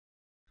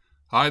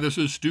Hi, this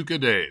is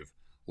Stukadave.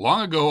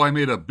 Long ago, I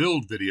made a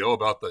build video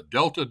about the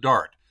Delta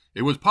Dart.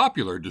 It was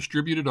popular,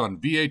 distributed on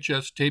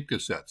VHS tape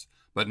cassettes.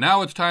 But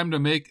now it's time to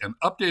make an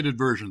updated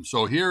version.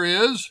 So here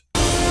is...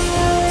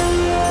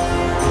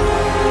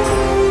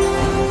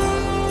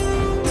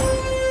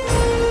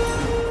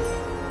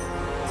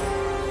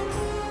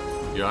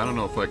 Yeah, I don't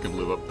know if I can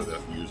live up to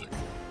that music.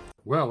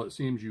 Well, it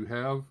seems you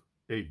have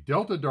a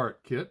Delta Dart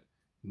kit.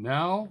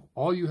 Now,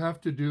 all you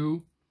have to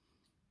do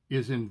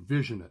is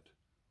envision it,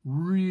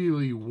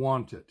 really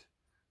want it,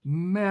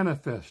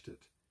 manifest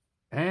it,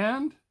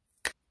 and...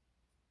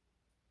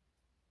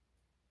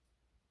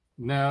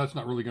 Nah, that's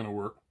not really going to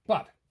work.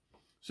 But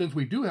since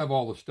we do have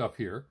all the stuff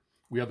here,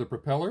 we have the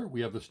propeller,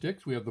 we have the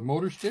sticks, we have the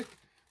motor stick,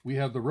 we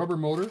have the rubber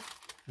motor,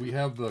 we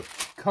have the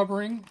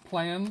covering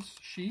plans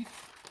sheet,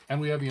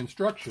 and we have the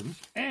instructions,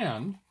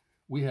 and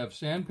we have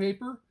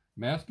sandpaper,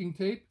 masking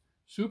tape,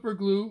 super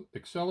glue,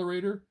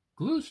 accelerator,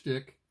 glue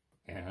stick,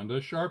 and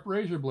a sharp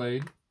razor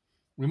blade.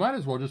 We might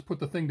as well just put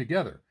the thing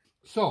together.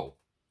 So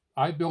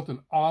I built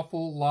an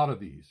awful lot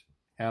of these,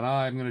 and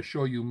I'm going to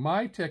show you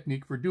my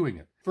technique for doing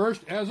it.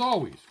 First, as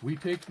always, we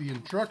take the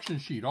instruction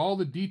sheet, all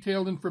the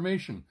detailed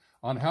information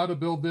on how to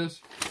build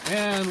this,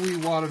 and we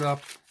wad it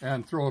up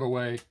and throw it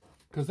away,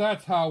 because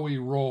that's how we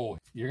roll.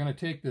 You're going to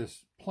take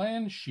this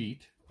plan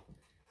sheet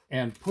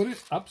and put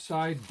it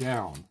upside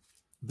down.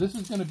 This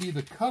is going to be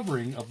the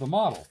covering of the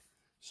model.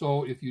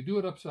 So if you do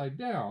it upside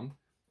down,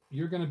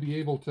 you're going to be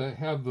able to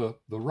have the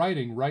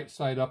writing right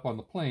side up on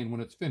the plane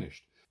when it's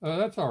finished.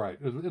 That's all right.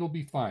 It'll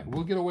be fine.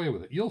 We'll get away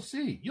with it. You'll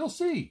see. You'll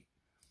see.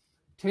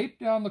 Tape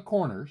down the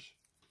corners.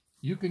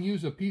 You can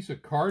use a piece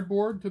of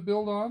cardboard to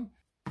build on,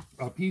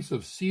 a piece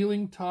of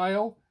ceiling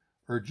tile,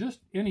 or just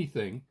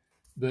anything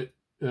that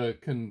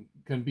can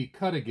be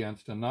cut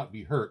against and not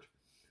be hurt.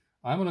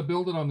 I'm going to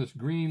build it on this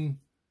green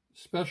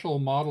special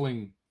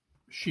modeling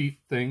sheet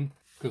thing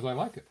because I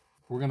like it.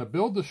 We're going to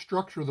build the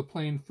structure of the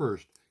plane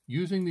first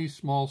using these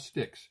small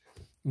sticks.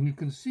 And you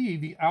can see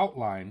the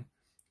outline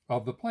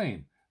of the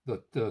plane.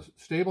 The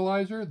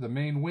stabilizer, the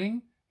main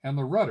wing, and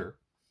the rudder.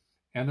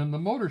 And then the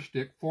motor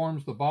stick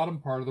forms the bottom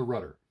part of the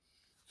rudder.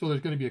 So there's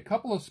going to be a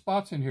couple of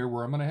spots in here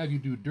where I'm going to have you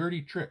do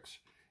dirty tricks.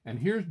 And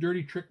here's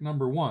dirty trick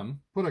number one.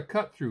 Put a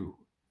cut through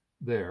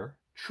there.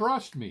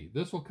 Trust me,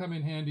 this will come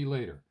in handy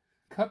later.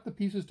 Cut the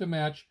pieces to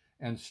match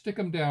and stick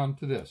them down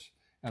to this.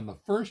 And the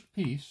first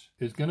piece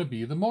is going to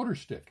be the motor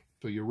stick.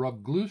 So you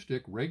rub glue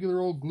stick, regular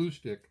old glue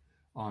stick,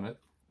 on it.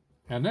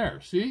 And there,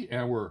 see?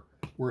 And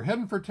we're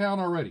heading for town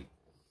already.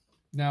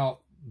 Now,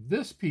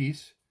 this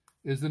piece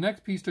is the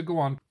next piece to go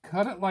on.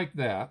 Cut it like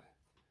that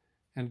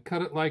and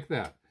cut it like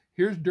that.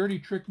 Here's dirty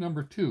trick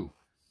number two.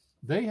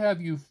 They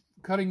have you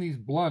cutting these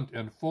blunt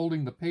and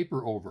folding the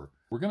paper over.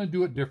 We're going to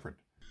do it different.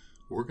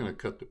 We're going to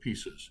cut the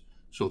pieces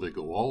so they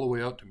go all the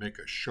way out to make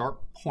a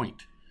sharp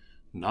point.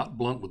 Not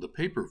blunt with the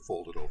paper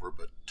folded over,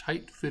 but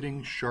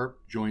tight-fitting, sharp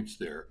joints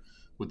there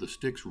with the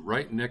sticks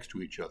right next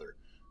to each other.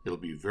 It'll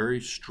be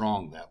very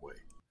strong that way.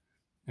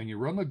 And you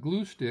run the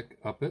glue stick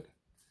up it,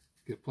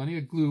 get plenty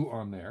of glue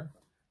on there,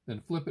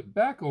 then flip it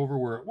back over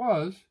where it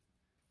was.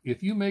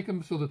 If you make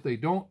them so that they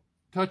don't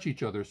touch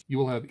each other, you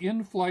will have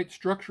in-flight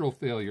structural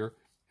failure,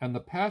 and the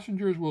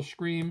passengers will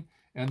scream,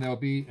 and there'll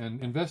be an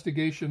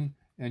investigation,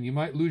 and you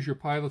might lose your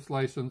pilot's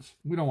license.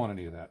 We don't want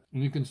any of that.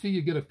 And you can see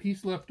you get a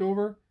piece left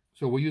over,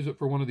 so we'll use it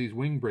for one of these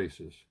wing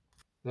braces.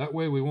 That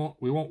way we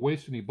won't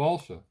waste any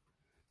balsa.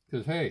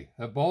 Because, hey,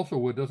 that balsa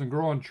wood doesn't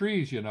grow on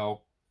trees, you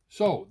know.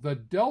 So, the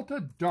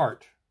Delta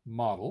Dart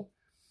model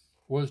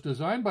was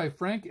designed by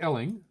Frank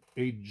Elling,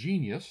 a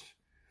genius,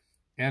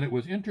 and it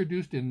was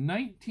introduced in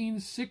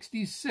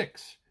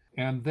 1966.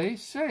 And they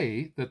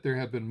say that there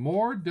have been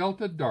more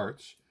Delta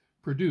Darts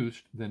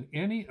produced than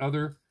any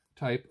other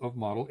type of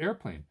model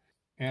airplane.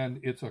 And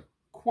it's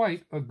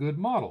quite a good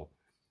model.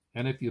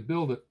 And if you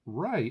build it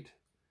right,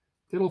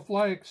 it'll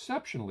fly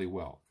exceptionally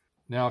well.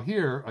 Now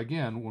here,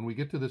 again, when we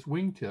get to this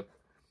wingtip,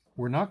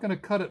 we're not going to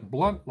cut it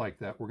blunt like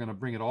that. We're going to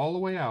bring it all the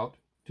way out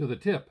to the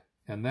tip.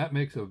 And that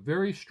makes a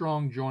very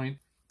strong joint.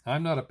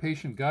 I'm not a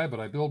patient guy, but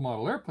I build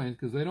model airplanes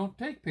because they don't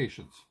take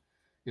patience.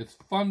 It's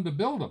fun to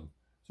build them.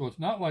 So it's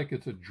not like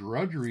it's a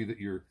drudgery that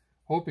you're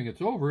hoping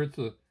it's over. It's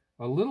a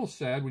little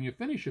sad when you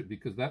finish it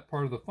because that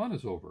part of the fun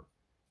is over.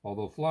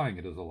 Although flying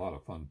it is a lot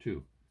of fun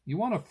too. You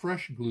want a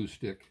fresh glue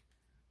stick.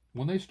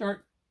 When they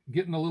start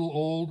getting a little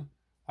old,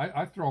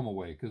 I throw them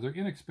away because they're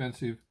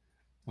inexpensive.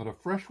 But a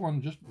fresh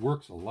one just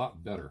works a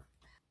lot better.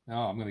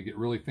 Now I'm going to get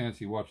really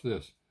fancy. Watch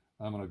this.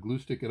 I'm going to glue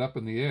stick it up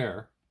in the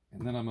air,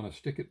 and then I'm going to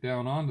stick it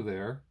down onto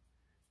there,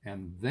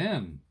 and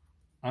then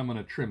I'm going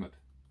to trim it.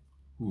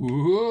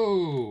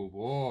 Whoa,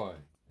 boy.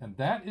 And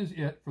that is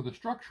it for the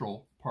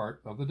structural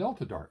part of the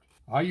Delta Dart.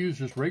 I use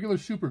just regular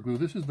super glue.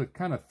 This is the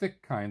kind of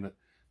thick kind that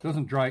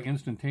doesn't dry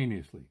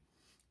instantaneously.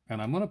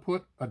 And I'm going to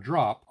put a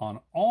drop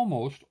on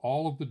almost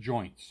all of the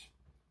joints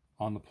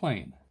on the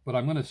plane. But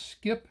I'm going to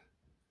skip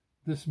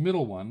this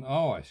middle one.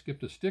 Oh, I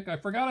skipped a stick. I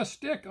forgot a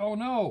stick. Oh,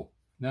 no.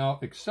 Now,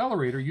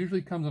 accelerator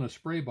usually comes in a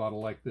spray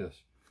bottle like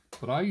this,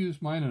 but I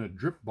use mine in a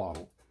drip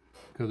bottle.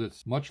 because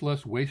it's much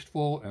less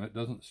wasteful and it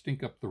doesn't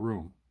stink up the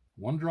room.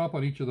 1 drop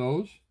on each of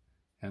those,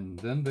 and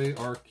then they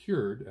are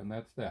cured, and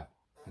that's that.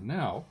 And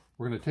now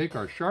we're going to take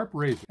our sharp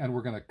razor and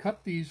we're going to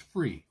cut these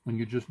free. When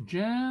you just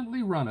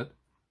gently run it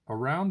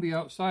around the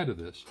outside of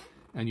this,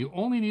 and you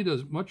only need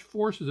as much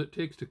force as it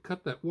takes to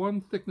cut that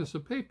 1 thickness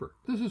of paper.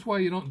 This is why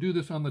you don't do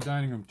this on the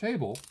dining room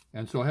table.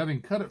 And so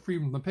having cut it free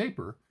from the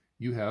paper,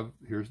 you have,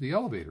 here's the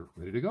elevator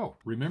ready to go.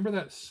 Remember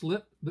that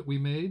slit that we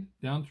made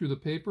down through the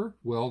paper?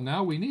 Well,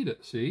 now we need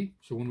it, see?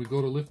 So when we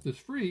go to lift this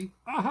free,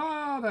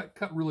 aha, that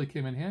cut really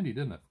came in handy,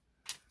 didn't it?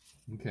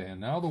 Okay,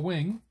 and now the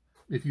wing.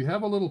 If you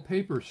have a little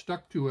paper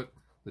stuck to it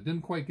that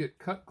didn't quite get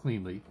cut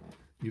cleanly,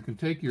 you can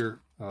take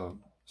your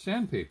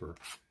sandpaper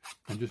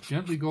and just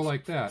gently go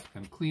like that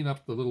and clean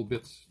up the little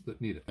bits that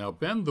need it. Now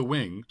bend the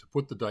wing to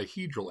put the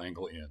dihedral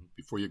angle in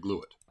before you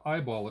glue it.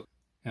 Eyeball it,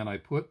 and I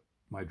put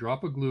my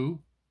drop of glue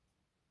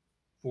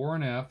fore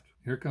and aft.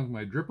 Here comes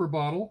my dripper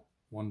bottle.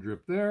 1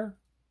 drip there,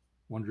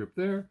 1 drip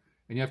there,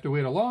 and you have to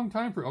wait a long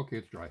time for, okay,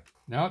 it's dry.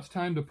 Now it's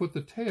time to put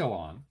the tail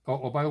on.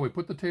 Oh, by the way,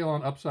 put the tail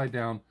on upside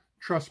down.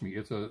 Trust me,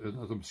 it's an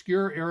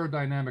obscure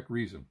aerodynamic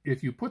reason.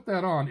 If you put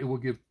that on, it will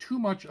give too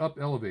much up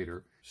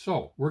elevator.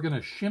 So we're going to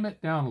shim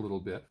it down a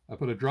little bit. I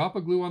put a drop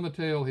of glue on the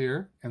tail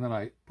here, and then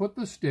I put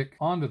the stick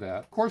onto that.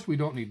 Of course, we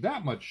don't need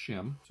that much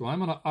shim, so I'm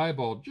going to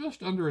eyeball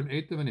just under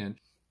 1/8 of an inch,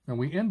 and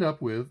we end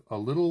up with a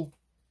little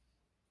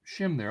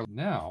shim there.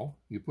 Now,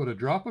 you put a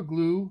drop of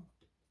glue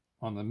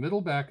on the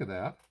middle back of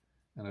that,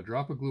 and a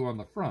drop of glue on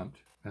the front,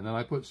 and then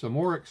I put some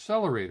more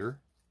accelerator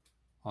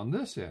on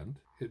this end.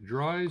 It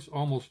dries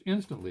almost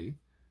instantly.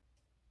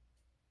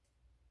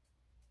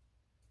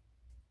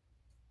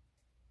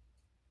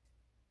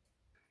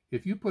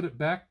 If you put it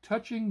back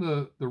touching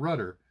the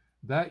rudder,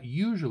 that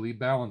usually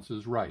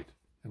balances right.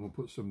 And we'll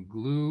put some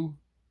glue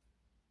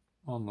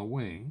on the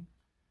wing.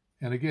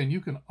 And again,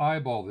 you can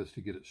eyeball this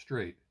to get it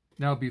straight.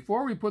 Now,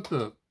 before we put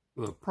the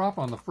prop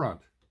on the front,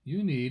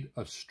 you need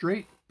a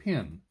straight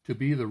pin to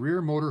be the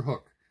rear motor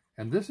hook.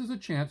 And this is a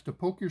chance to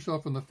poke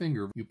yourself in the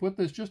finger. You put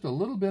this just a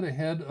little bit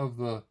ahead of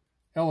the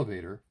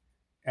elevator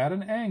at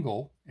an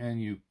angle,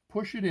 and you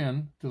push it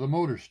in to the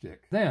motor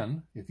stick.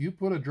 Then, if you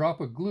put a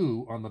drop of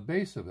glue on the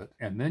base of it,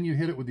 and then you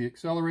hit it with the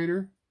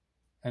accelerator,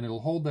 and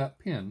it'll hold that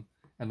pin,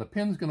 and the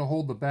pin's going to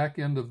hold the back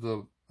end of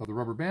the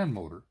rubber band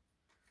motor,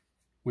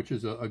 which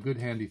is a good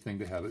handy thing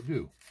to have it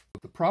do.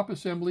 The prop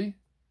assembly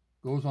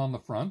goes on the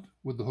front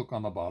with the hook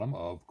on the bottom,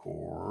 of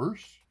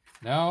course.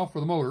 Now for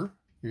the motor,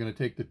 you're going to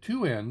take the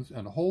 2 ends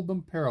and hold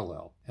them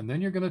parallel, and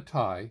then you're going to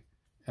tie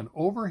an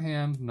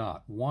overhand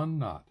knot, 1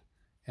 knot,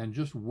 and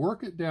just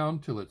work it down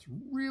till it's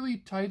really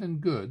tight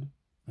and good,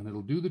 and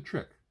it'll do the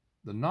trick.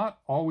 The knot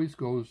always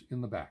goes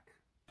in the back.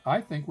 I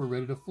think we're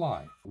ready to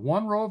fly.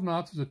 1 row of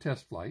knots is a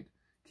test flight.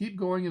 Keep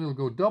going and it'll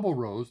go double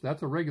rows,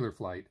 that's a regular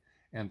flight,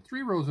 and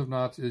 3 rows of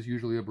knots is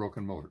usually a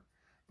broken motor.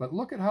 But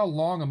look at how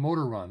long a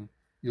motor run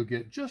you'll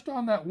get just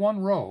on that 1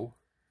 row.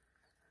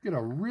 Get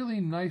a really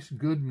nice,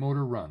 good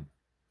motor run.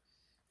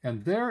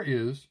 And there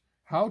is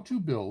how to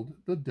build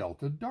the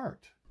Delta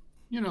Dart.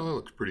 You know, that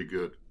looks pretty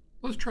good.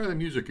 Let's try the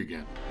music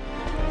again.